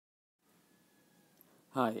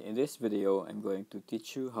Hi, in this video, I'm going to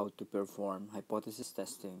teach you how to perform hypothesis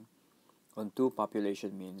testing on two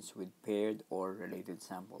population means with paired or related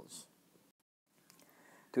samples.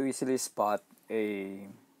 To easily spot a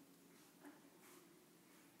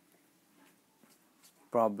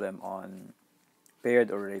problem on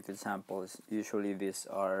paired or related samples, usually these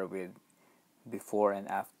are with before and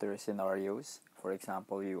after scenarios. For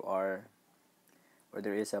example,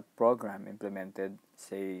 there is a program implemented,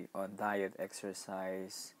 say, on diet,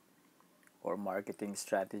 exercise, or marketing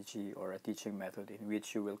strategy, or a teaching method in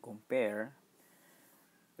which you will compare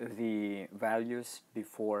the values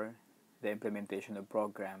before the implementation of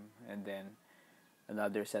program and then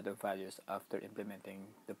another set of values after implementing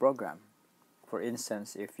the program. For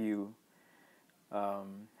instance, if you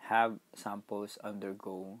have samples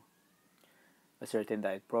undergo a certain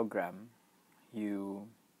diet program, you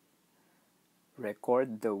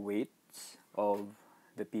record the weights of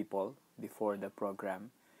the people before the program,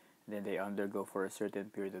 then they undergo for a certain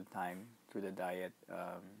period of time through the diet,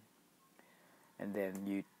 and then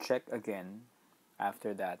you check again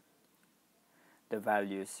after that the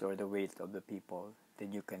values or the weight of the people,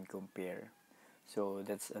 then you can compare. So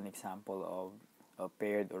that's an example of a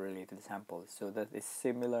paired or related sample. So that is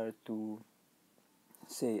similar to,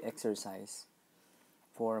 say, exercise.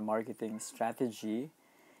 For marketing strategy,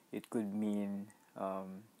 it could mean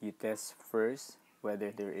you test first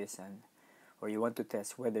whether there is an, or you want to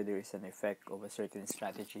test whether there is an effect of a certain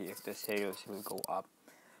strategy if the sales will go up.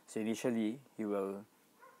 So initially, you will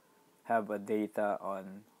have a data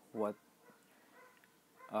on what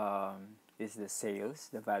is the sales,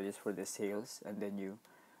 the values for the sales, and then you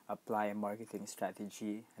apply a marketing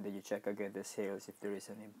strategy, and then you check again the sales if there is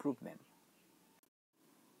an improvement.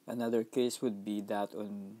 Another case would be that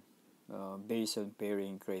on based on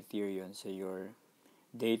pairing criterion, so your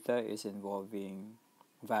data is involving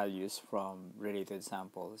values from related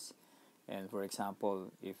samples, and for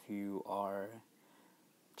example, if you are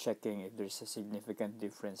checking if there's a significant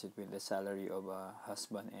difference between the salary of a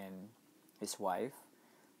husband and his wife.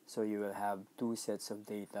 So you will have two sets of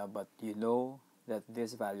data, but you know that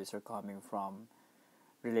these values are coming from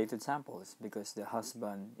related samples because the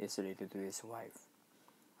husband is related to his wife.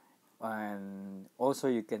 And also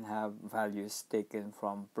you can have values taken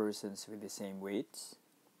from persons with the same weights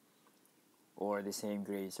or the same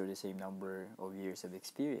grades or the same number of years of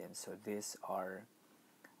experience. So these are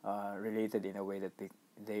related in a way that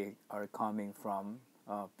they are coming from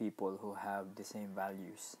people who have the same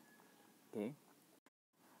values. Okay.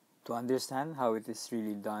 To understand how it is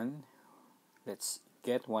really done, let's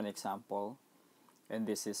get one example, and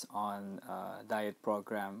this is on a diet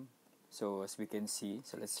program. So as we can see,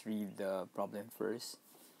 so let's read the problem first.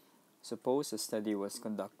 Suppose a study was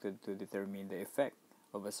conducted to determine the effect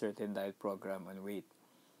of a certain diet program on weight.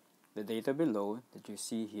 The data below that you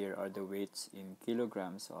see here are the weights in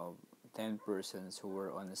kilograms of 10 persons who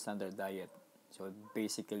were on a standard diet. So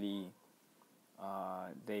basically,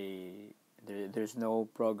 there's no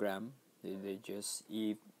program. They just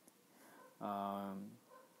eat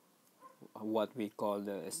what we call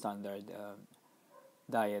the standard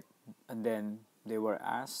diet, and then they were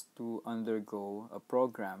asked to undergo a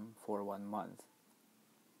program for 1 month.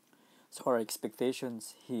 So our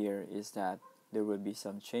expectations here is that there will be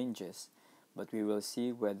some changes, but we will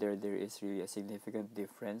see whether there is really a significant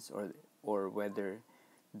difference, or whether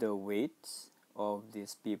the weights of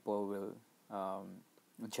these people will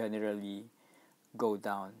generally go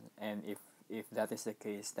down, and if that is the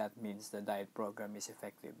case, that means the diet program is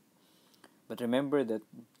effective. But remember that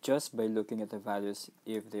just by looking at the values,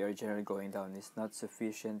 if they are generally going down, is not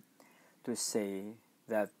sufficient to say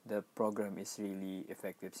that the program is really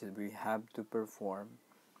effective. So we have to perform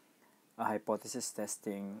a hypothesis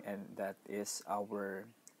testing, and that is our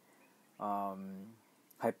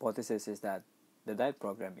hypothesis is that the diet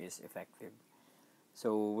program is effective.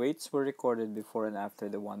 So weights were recorded before and after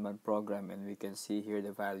the 1 month program, and we can see here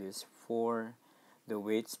the values for the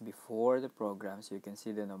weights before the program, so you can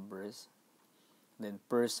see the numbers. Then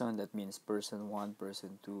person, that means person 1,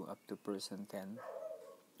 person 2, up to person 10.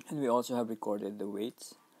 And we also have recorded the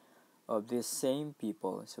weights of these same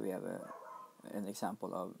people. So we have an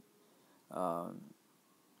example of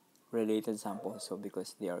related samples, so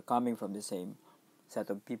because they are coming from the same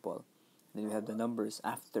set of people. Then we have the numbers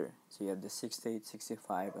after. So you have the 68,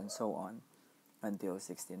 65, and so on until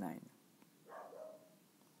 69.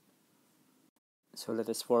 So let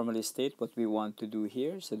us formally state what we want to do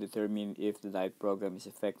here. So determine if the diet program is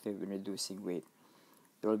effective in reducing weight.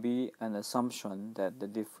 There will be an assumption that the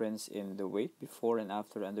difference in the weight before and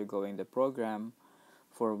after undergoing the program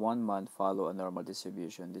for 1 month follow a normal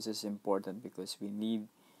distribution. This is important because we need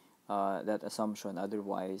that assumption.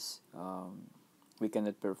 Otherwise, we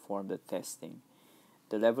cannot perform the testing.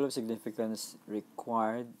 The level of significance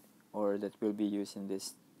required or that will be used in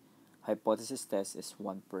this hypothesis test is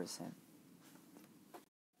 1%.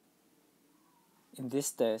 In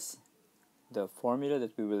this test, the formula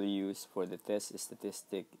that we will use for the test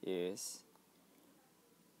statistic is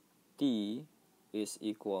T is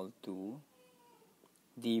equal to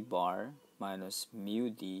D bar minus mu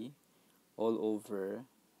D all over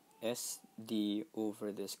SD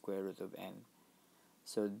over the square root of N.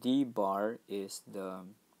 So D bar is the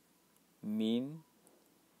mean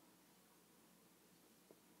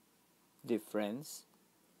difference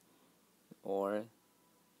or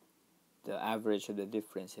the average of the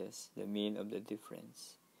differences, the mean of the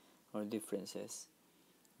difference or differences.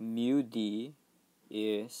 Mu D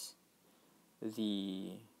is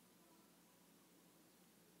the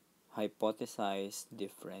hypothesized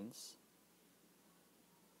difference.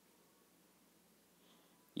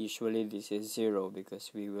 Usually this is 0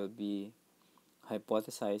 because we will be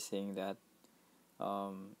hypothesizing that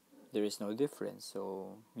there is no difference.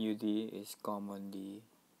 So mu D is commonly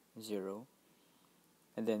 0.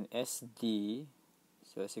 And then SD,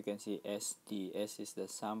 so as you can see, SD, S is the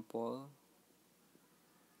sample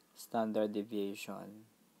standard deviation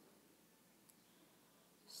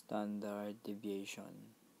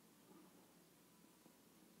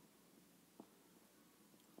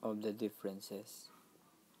of the differences.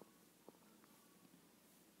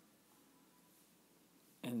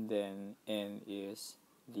 And then N is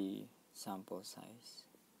the sample size.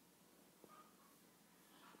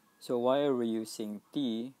 So why are we using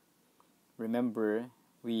T? Remember,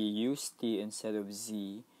 we use T instead of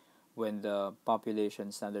Z when the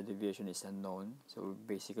population standard deviation is unknown. So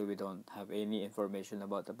basically we don't have any information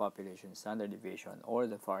about the population standard deviation or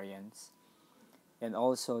the variance. And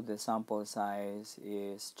also the sample size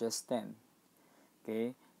is just 10.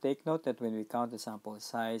 Okay, take note that when we count the sample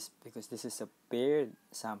size, because this is a paired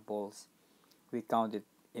samples, we count it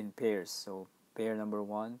in pairs. So pair number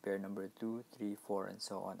 1, pair number 2, 3, 4, and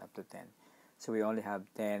so on up to 10. So we only have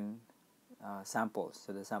 10 samples,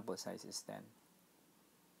 so the sample size is 10.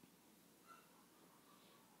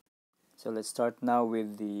 So let's start now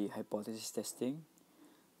with the hypothesis testing.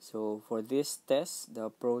 So for this test, the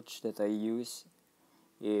approach that I use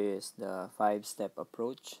is the 5-step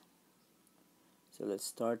approach. So let's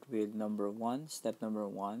start with number 1. Step number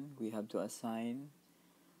 1, we have to assign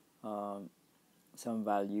some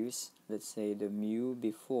values. Let's say the mu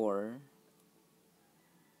before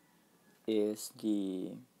is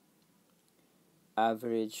the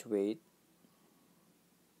average weight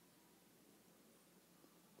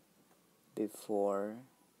before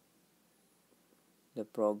the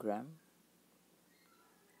program,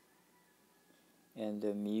 and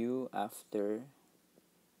the mu after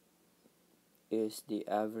is the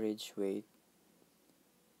average weight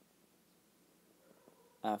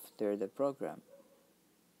after the program.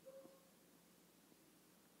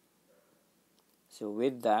 So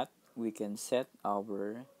with that, we can set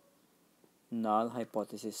our null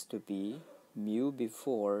hypothesis to be mu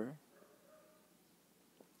before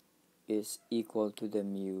is equal to the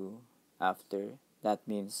mu after. That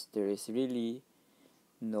means there is really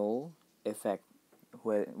no effect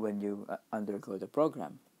when you undergo the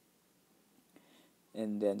program.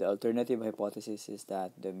 And then the alternative hypothesis is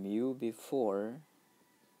that the mu before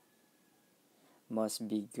must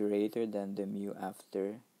be greater than the mu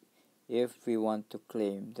after if we want to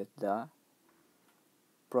claim that the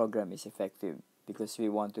program is effective, because we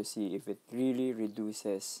want to see if it really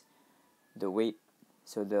reduces the weight.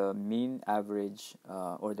 So the mean average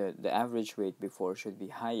or the average weight before should be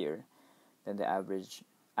higher than the average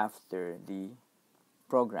after the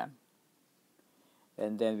program.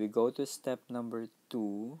 And then we go to step number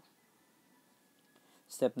 2.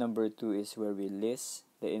 Step number 2 is where we list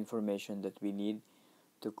the information that we need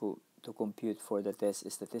to compute for the test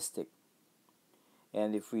statistic.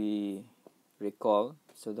 And if we recall,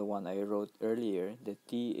 so the one I wrote earlier, the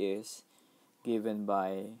T is given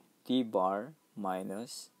by T bar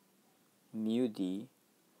minus mu D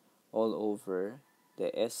all over the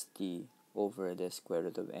ST over the square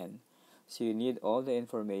root of N. So you need all the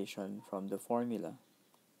information from the formula.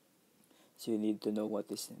 So you need to know what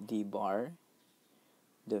is D bar,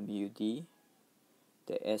 the mu D,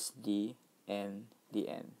 the SD, and the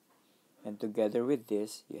N. And together with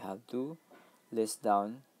this, you have to list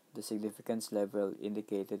down the significance level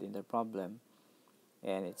indicated in the problem.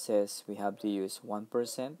 And it says we have to use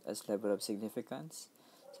 1% as level of significance.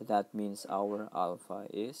 So that means our alpha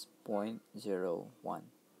is 0.01.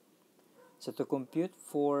 So to compute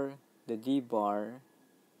for the D bar,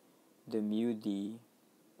 the mu D,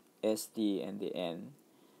 SD, and the N.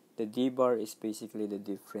 The D bar is basically the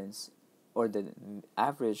difference or the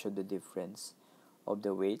average of the difference of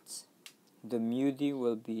the weights. The mu D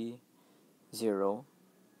will be 0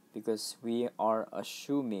 because we are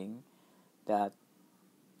assuming that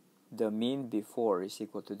the mean before is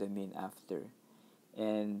equal to the mean after.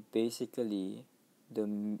 And basically, the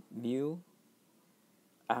mu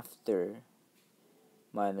after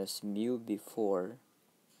minus mu before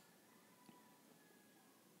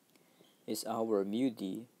is our mu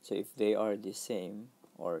D. So if they are the same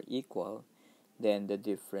or equal, then the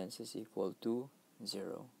difference is equal to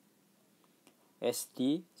 0.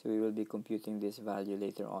 ST, so we will be computing this value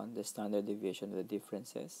later on, the standard deviation of the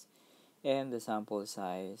differences, and the sample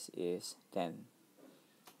size is 10.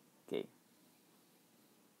 Okay.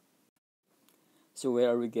 So where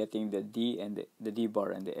are we getting the D and the D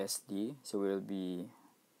bar and the SD? So we'll be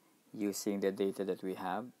using the data that we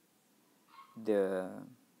have. The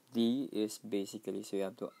D is basically, so you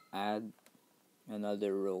have to add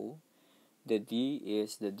another row. The D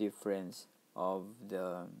is the difference of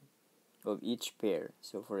each pair.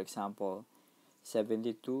 So for example,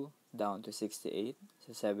 72 down to 68.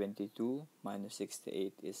 So 72 minus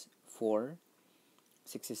 68 is 4.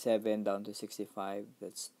 67 down to 65,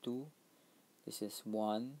 that's 2. This is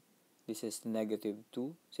 1. This is negative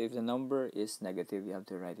 2. So if the number is negative, you have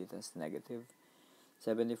to write it as negative.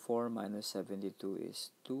 74 minus 72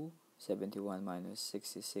 is 2. 71 minus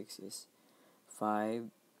 66 is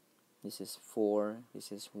 5. This is 4.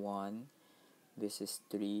 This is 1. This is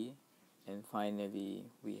 3. And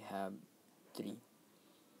finally, we have 3.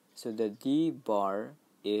 So the D bar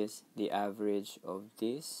is the average of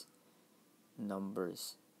these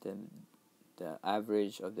numbers, the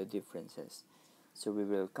average of the differences. So we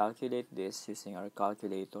will calculate this using our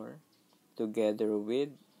calculator together with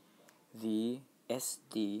the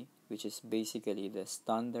SD, which is basically the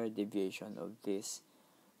standard deviation of these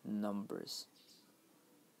numbers.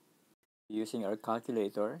 Using our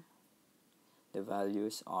calculator, the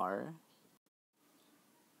values are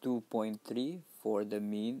 2.3 for the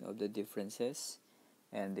mean of the differences,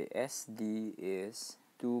 and the SD is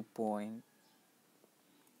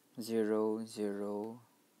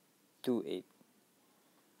 2.0028.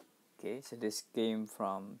 Okay, so this came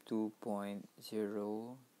from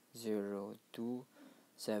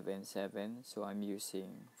 2.00277, so I'm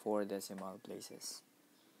using 4 decimal places.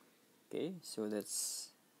 Okay, so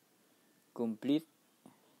let's complete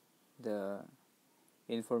the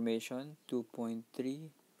information. 2.3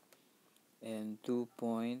 and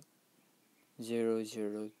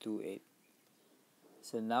 2.0028.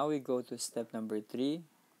 So now we go to step number 3.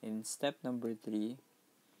 In step number 3,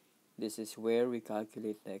 this is where we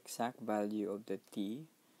calculate the exact value of the T.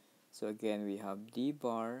 So again, we have D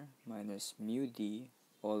bar minus mu D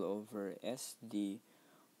all over SD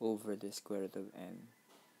over the square root of N.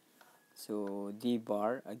 So D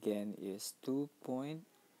bar again is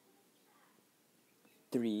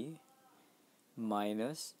 2.3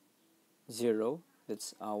 minus 0,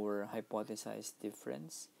 that's our hypothesized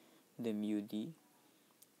difference, the mu D.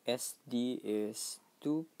 SD is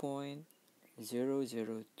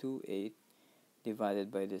 2.0028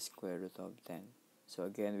 divided by the square root of 10. So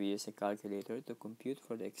again, we use a calculator to compute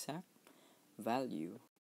for the exact value.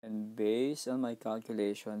 And based on my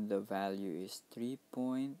calculation, the value is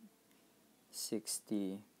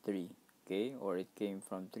 3.63. Okay, or it came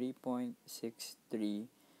from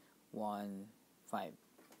 3.6315.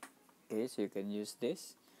 Okay, so you can use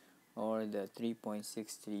this or the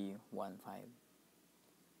 3.6315.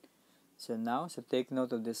 So now, take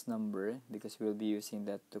note of this number because we'll be using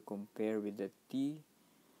that to compare with the T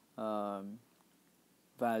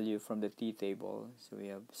value from the T table. So we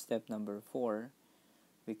have step number 4.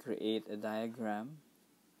 We create a diagram,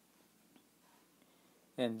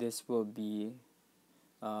 and this will be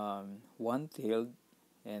one-tailed,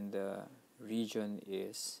 and the region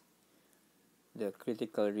is the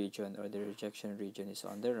critical region or the rejection region is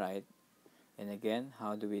on the right. And again,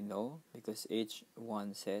 how do we know? Because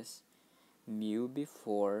H1 says mu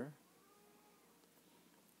before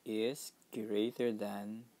is greater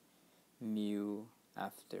than mu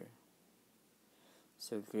after.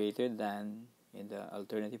 So greater than in the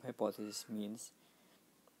alternative hypothesis means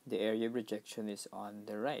the area of rejection is on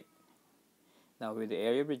the right. Now with the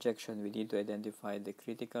area of rejection, we need to identify the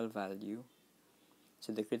critical value.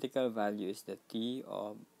 So the critical value is the T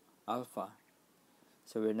of alpha.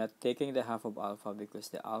 So we're not taking the half of alpha because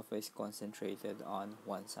the alpha is concentrated on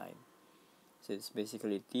one side. So it's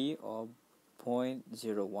basically T of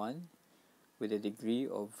 0.01 with a degree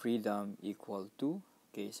of freedom equal to,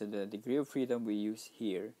 okay, so the degree of freedom we use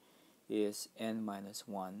here is n minus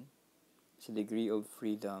 1. So degree of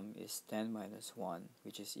freedom is 10 minus 1,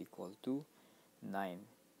 which is equal to 9.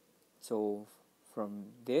 So from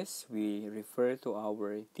this, we refer to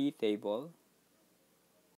our t-table.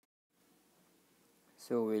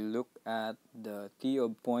 So we look at the t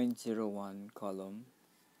of 0.01 column.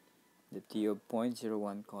 The t of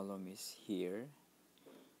 0.01 column is here.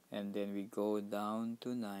 And then we go down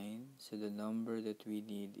to 9. So the number that we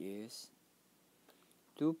need is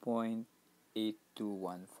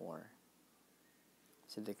 2.8214.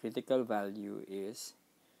 So the critical value is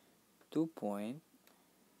 2.8214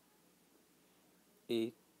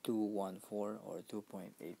 or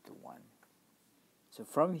 2.821. So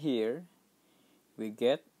from here, we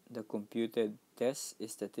get the computed test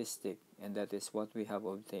statistic, and that is what we have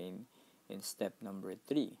obtained in step number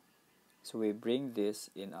 3. So we bring this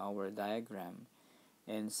in our diagram,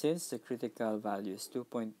 and since the critical value is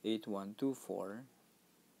 2.8124,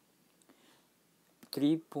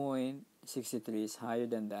 3.63 is higher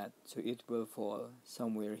than that, so it will fall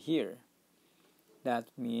somewhere here. That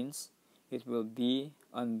means it will be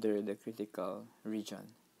under the critical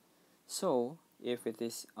region. So if it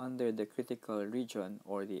is under the critical region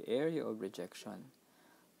or the area of rejection,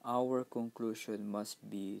 our conclusion must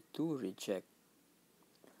be to reject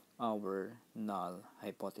our null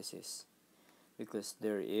hypothesis, because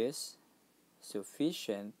there is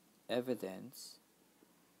sufficient evidence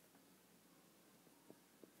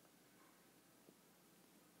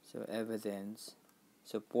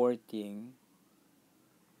supporting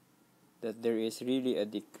that there is really a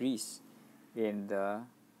decrease in the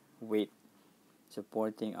weight,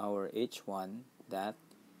 supporting our H1 that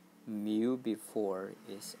mu before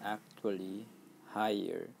is actually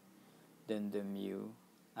higher than the mu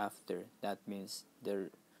after. That means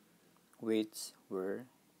the weights were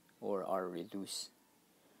or are reduced.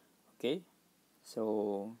 Okay,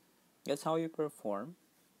 so that's how you perform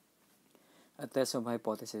a test of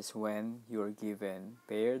hypothesis when you're given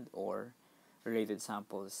paired or related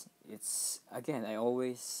samples. It's, again, I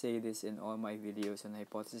always say this in all my videos on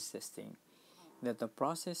hypothesis testing, that the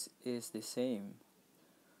process is the same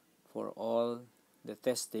for all the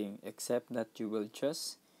testing, except that you will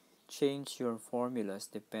just change your formulas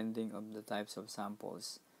depending on the types of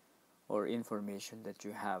samples or information that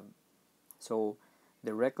you have. So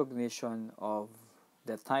the recognition of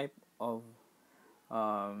the type of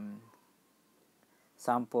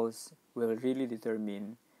samples will really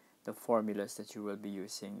determine the formulas that you will be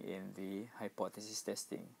using in the hypothesis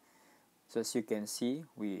testing. So as you can see,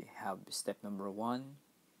 we have step number 1,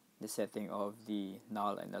 the setting of the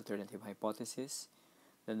null and alternative hypothesis.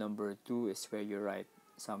 The number 2 is where you write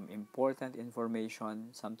some important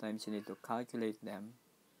information. Sometimes you need to calculate them.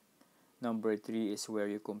 Number 3 is where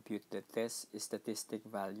you compute the test statistic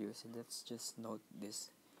values. Let's just note this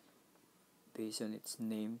based on its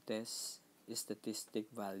name, test statistic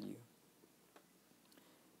value.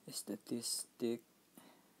 Statistic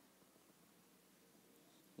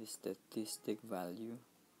value.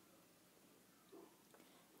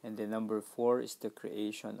 And then number 4 is the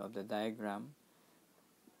creation of the diagram,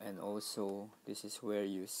 and also this is where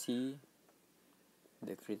you see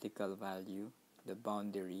the critical value, the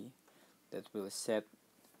boundary that will set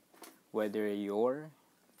whether your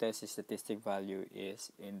test statistic value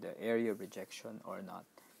is in the area of rejection or not.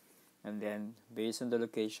 And then based on the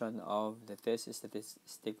location of the test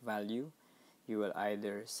statistic value, you will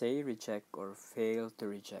either say reject or fail to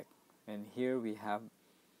reject. And here we have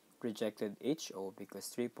rejected HO because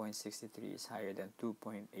 3.63 is higher than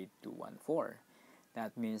 2.8214.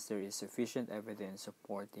 That means there is sufficient evidence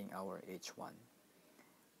supporting our H1.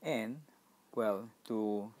 And, well,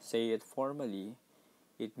 to say it formally,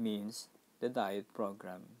 it means the diet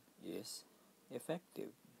program is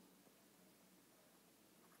effective.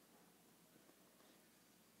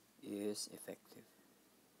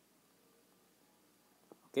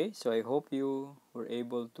 Okay, so I hope you were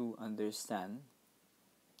able to understand,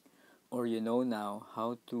 or you know now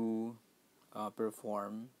how to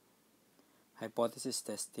perform hypothesis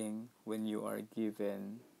testing when you are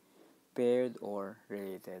given paired or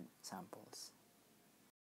related samples.